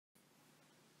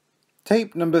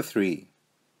Tape number 3.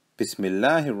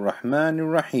 Bismillahir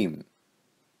Rahmanir Rahim.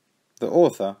 The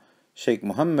author, Sheikh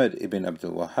Muhammad ibn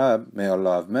Abdul-Wahhab, may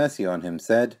Allah have mercy on him,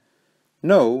 said,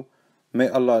 "No, may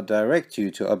Allah direct you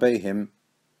to obey him.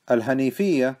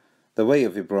 Al-Hanifiyya, the way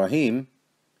of Ibrahim,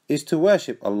 is to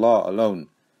worship Allah alone,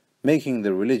 making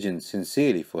the religion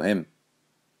sincerely for him.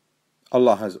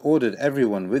 Allah has ordered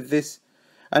everyone with this,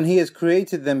 and He has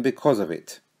created them because of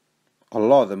it.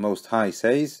 Allah the Most High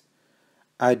says,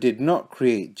 I did not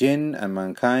create jinn and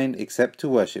mankind except to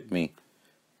worship me."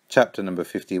 Chapter number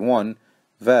 51,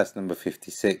 verse number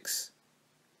 56.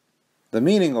 The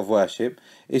meaning of worship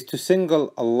is to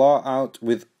single Allah out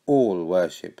with all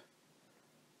worship.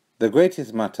 The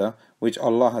greatest matter which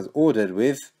Allah has ordered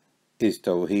with is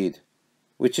Tawheed,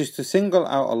 which is to single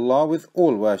out Allah with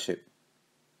all worship.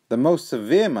 The most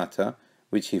severe matter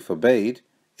which He forbade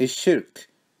is Shirk,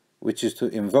 which is to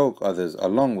invoke others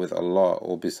along with Allah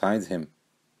or besides Him.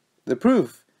 The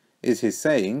proof is His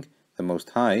saying, the Most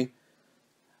High,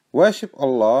 "Worship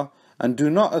Allah and do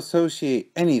not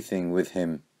associate anything with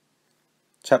Him."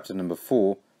 Chapter number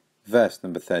 4, verse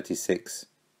number 36.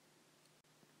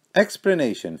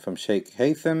 Explanation from Sheikh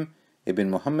Haytham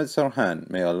ibn Muhammad Sarhan,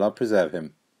 may Allah preserve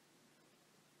him.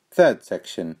 Third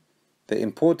section, the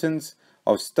importance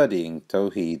of studying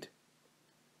Tawheed.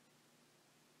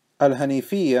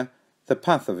 Al-Hanifiyya, the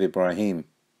path of Ibrahim.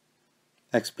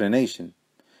 Explanation.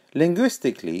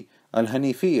 Linguistically,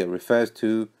 Al-Hanifiyya refers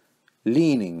to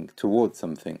leaning towards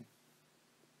something.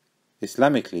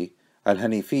 Islamically,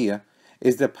 Al-Hanifiyya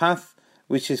is the path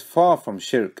which is far from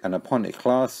shirk and upon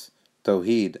ikhlas,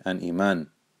 Tawheed and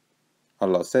Iman.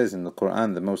 Allah says in the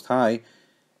Quran, the Most High,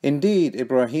 "Indeed,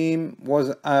 Ibrahim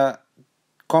was a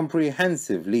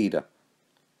comprehensive leader,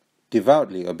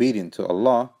 devoutly obedient to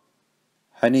Allah,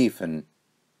 Hanifan,"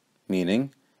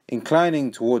 meaning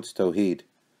inclining towards Tawheed,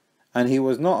 and he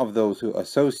was not of those who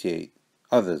associate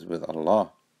others with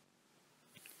Allah.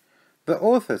 The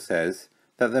author says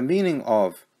that the meaning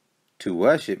of "to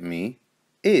worship me"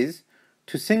 is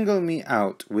to single me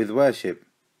out with worship.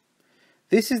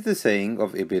 This is the saying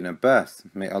of Ibn Abbas,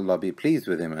 may Allah be pleased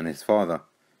with him and his father,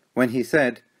 when he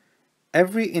said,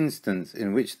 "Every instance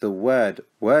in which the word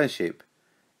worship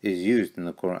is used in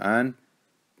the Quran,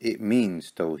 it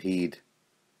means Tawheed."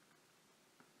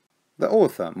 The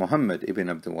author, Muhammad ibn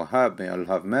Abdul-Wahhab, may Allah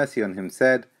have mercy on him,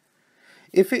 said,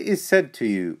 "If it is said to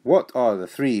you, what are the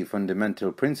 3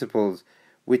 fundamental principles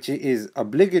which it is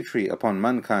obligatory upon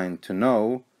mankind to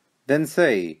know, then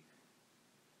say,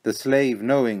 the slave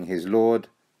knowing his Lord,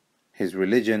 his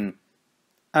religion,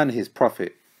 and his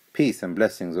Prophet, peace and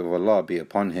blessings of Allah be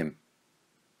upon him.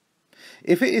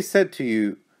 If it is said to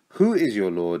you, who is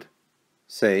your Lord?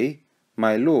 Say,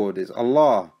 my Lord is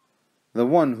Allah, the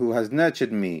one who has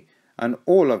nurtured me and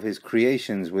all of His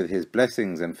creations with His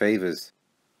blessings and favours.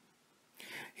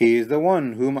 He is the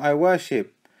one whom I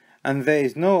worship, and there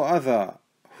is no other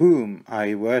whom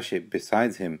I worship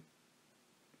besides Him."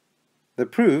 The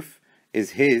proof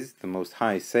is His, the Most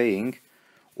High, saying,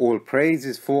 "All praise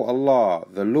is for Allah,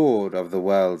 the Lord of the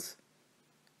worlds.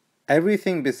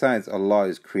 Everything besides Allah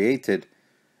is created,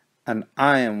 and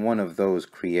I am one of those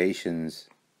creations."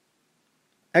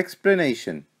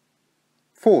 Explanation.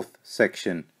 Fourth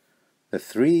section, the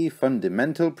 3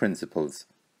 fundamental principles.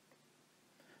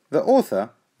 The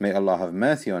author, may Allah have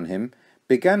mercy on him,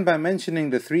 began by mentioning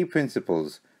the 3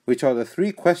 principles, which are the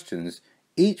 3 questions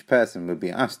each person will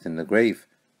be asked in the grave.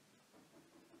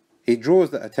 He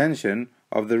draws the attention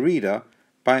of the reader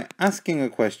by asking a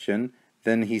question,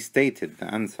 then he stated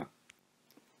the answer.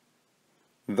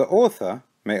 The author,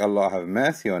 may Allah have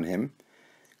mercy on him,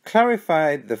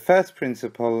 clarified the first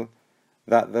principle,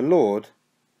 that the Lord,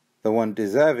 the one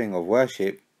deserving of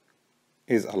worship,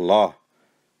 is Allah,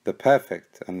 the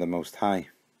Perfect and the Most High.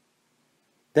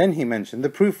 Then he mentioned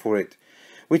the proof for it,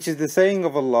 which is the saying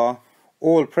of Allah,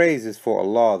 "All praise is for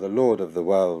Allah, the Lord of the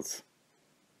worlds."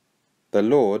 The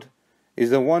Lord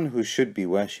is the one who should be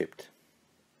worshipped.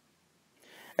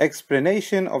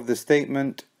 Explanation of the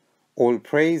statement, "All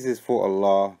praise is for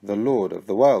Allah, the Lord of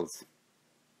the worlds."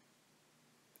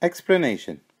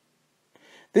 Explanation.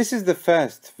 This is the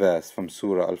first verse from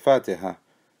Surah Al-Fatiha.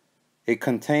 It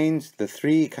contains the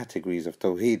 3 categories of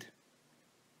Tawheed.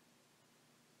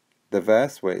 The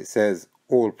verse where it says,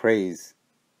 "all praise,"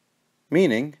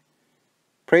 meaning,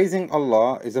 praising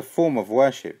Allah is a form of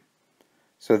worship.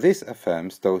 So this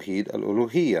affirms Tawheed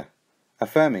al-Uluhiyyah,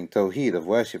 affirming Tawheed of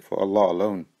worship for Allah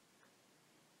alone.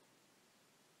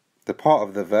 The part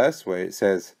of the verse where it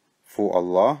says, "for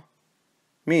Allah,"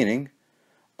 meaning,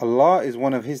 Allah is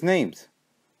one of His names.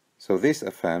 So this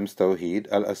affirms Tawheed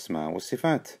al-Asma wa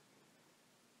Sifat.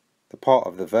 The part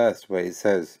of the verse where it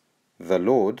says, the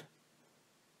Lord,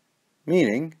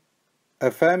 meaning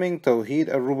affirming Tawheed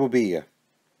al-Rububiyyah,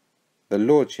 the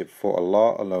lordship for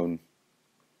Allah alone.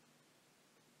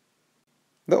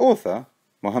 The author,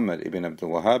 Muhammad ibn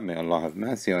Abdul-Wahhab, may Allah have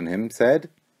mercy on him, said,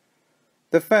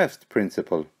 "The first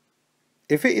principle.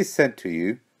 If it is said to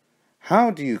you,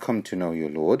 how do you come to know your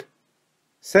Lord?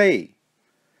 Say,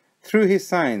 through His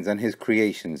signs and His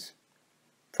creations.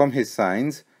 From His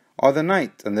signs are the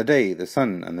night and the day, the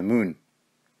sun and the moon.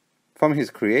 From His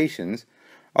creations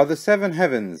are the 7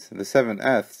 heavens, the 7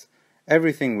 earths,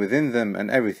 everything within them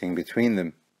and everything between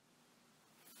them.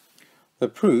 The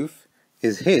proof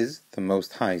is His, the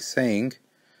Most High, saying,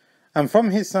 and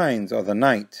from His signs are the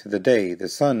night, the day, the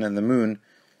sun and the moon.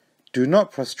 Do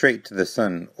not prostrate to the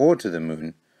sun or to the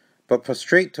moon, but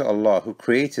prostrate to Allah who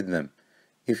created them,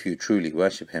 if you truly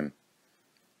worship Him."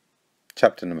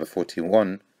 Chapter number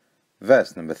 41,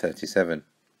 verse number 37.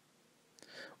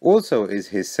 Also is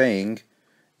His saying,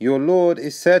 "Your Lord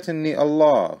is certainly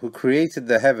Allah, who created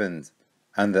the heavens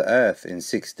and the earth in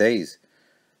 6 days,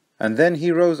 and then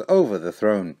He rose over the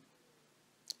throne.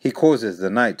 He causes the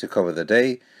night to cover the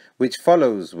day, which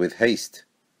follows with haste,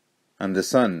 and the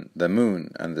sun, the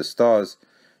moon, and the stars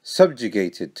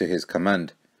subjugated to His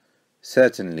command.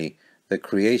 Certainly, the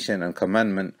creation and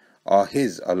commandment are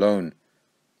His alone.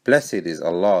 Blessed is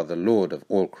Allah, the Lord of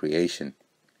all creation."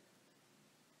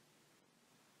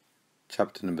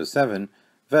 Chapter number 7,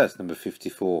 verse number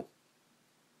 54.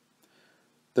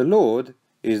 The Lord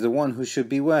is the one who should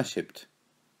be worshipped.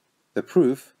 The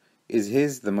proof is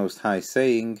His, the Most High,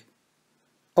 saying,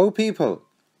 "O people,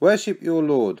 worship your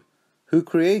Lord, who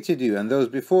created you and those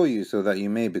before you so that you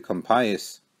may become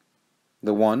pious.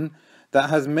 The one that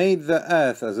has made the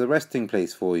earth as a resting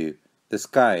place for you, the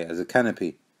sky as a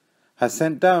canopy, has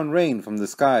sent down rain from the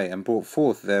sky and brought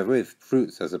forth therewith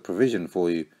fruits as a provision for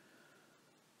you.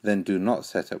 Then do not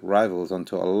set up rivals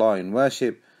unto Allah in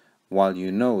worship, while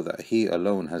you know that He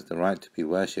alone has the right to be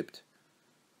worshipped."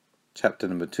 Chapter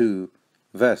number 2,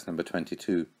 verse number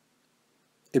 22.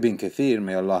 Ibn Kathir,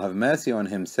 may Allah have mercy on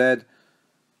him, said,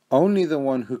 "Only the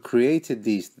one who created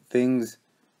these things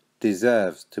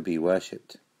deserves to be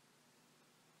worshipped."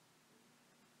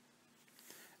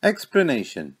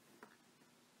 Explanation.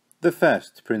 The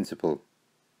first principle.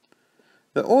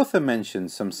 The author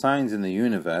mentions some signs in the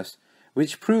universe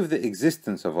which prove the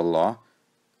existence of Allah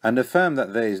and affirm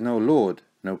that there is no Lord,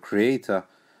 no Creator,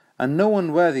 and no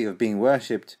one worthy of being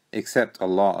worshipped except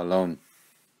Allah alone.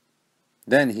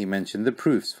 Then he mentioned the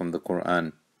proofs from the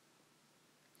Quran.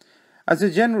 As a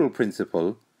general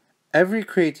principle, every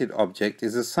created object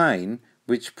is a sign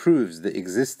which proves the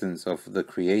existence of the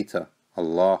Creator,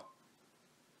 Allah.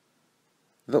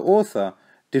 The author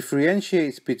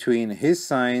differentiates between His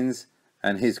signs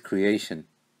and His creation.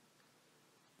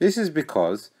 This is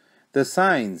because the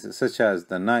signs, such as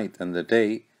the night and the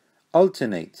day,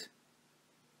 alternate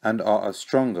and are a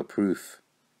stronger proof.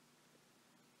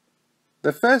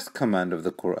 The first command of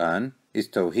the Quran is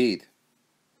Tawheed.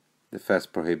 The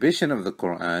first prohibition of the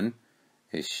Quran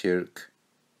is Shirk.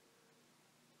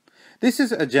 This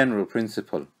is a general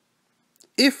principle.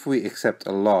 If we accept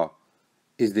Allah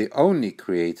is the only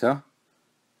Creator,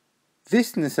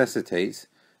 this necessitates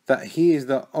that He is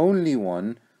the only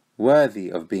one worthy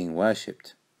of being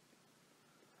worshipped.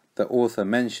 The author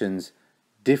mentions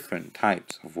different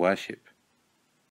types of worship.